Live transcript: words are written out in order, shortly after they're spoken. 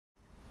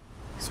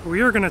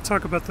We are going to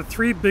talk about the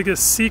three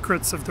biggest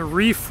secrets of the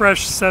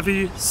refreshed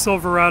Chevy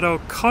Silverado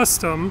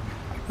Custom.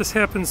 This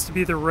happens to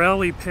be the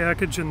Rally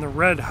package in the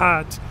Red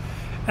Hot.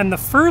 And the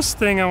first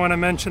thing I want to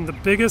mention, the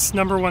biggest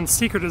number one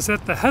secret, is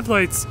that the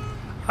headlights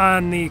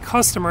on the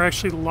Custom are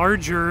actually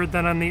larger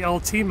than on the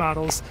LT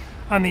models.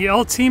 On the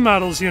LT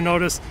models, you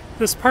notice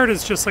this part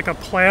is just like a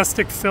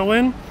plastic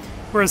fill-in,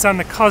 whereas on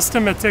the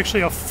Custom it's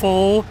actually a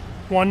full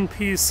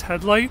one-piece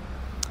headlight.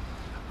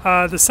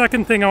 The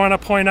second thing I want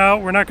to point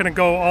out, we're not going to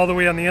go all the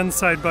way on the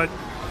inside, but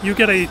you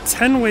get a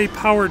 10-way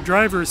power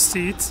driver's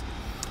seat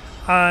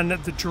on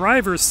the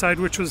driver's side,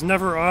 which was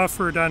never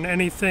offered on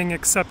anything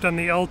except on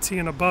the LT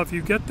and above.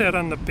 You get that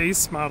on the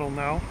base model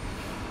now.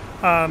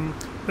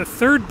 The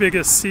third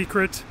biggest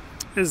secret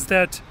is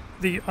that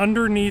the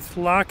underneath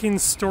locking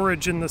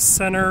storage in the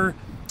center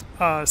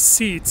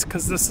seats,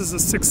 because this is a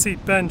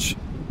 6-seat bench,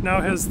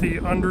 now has the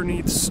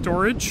underneath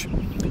storage.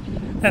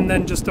 And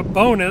then just a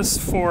bonus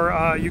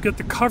for, you get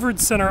the covered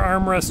center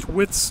armrest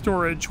with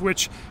storage,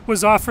 which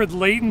was offered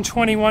late in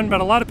 21,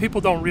 but a lot of people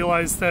don't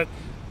realize that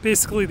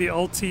basically the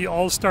LT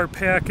All-Star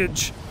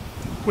package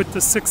with the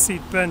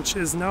 6-seat bench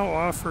is now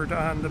offered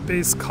on the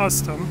base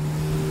Custom.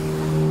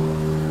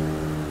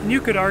 And you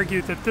could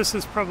argue that this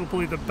is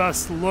probably the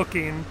best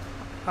looking,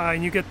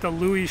 and you get the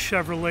Louis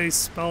Chevrolet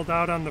spelled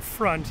out on the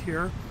front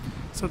here.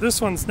 So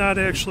this one's not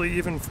actually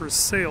even for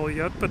sale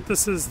yet, but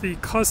this is the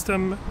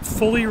Custom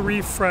fully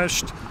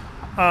refreshed,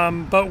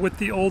 but with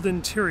the old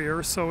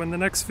interior. So in the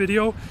next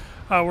video,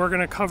 we're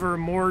going to cover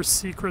more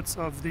secrets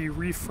of the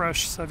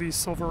refreshed Chevy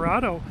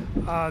Silverado.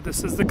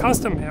 This is the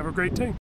Custom. Have a great day.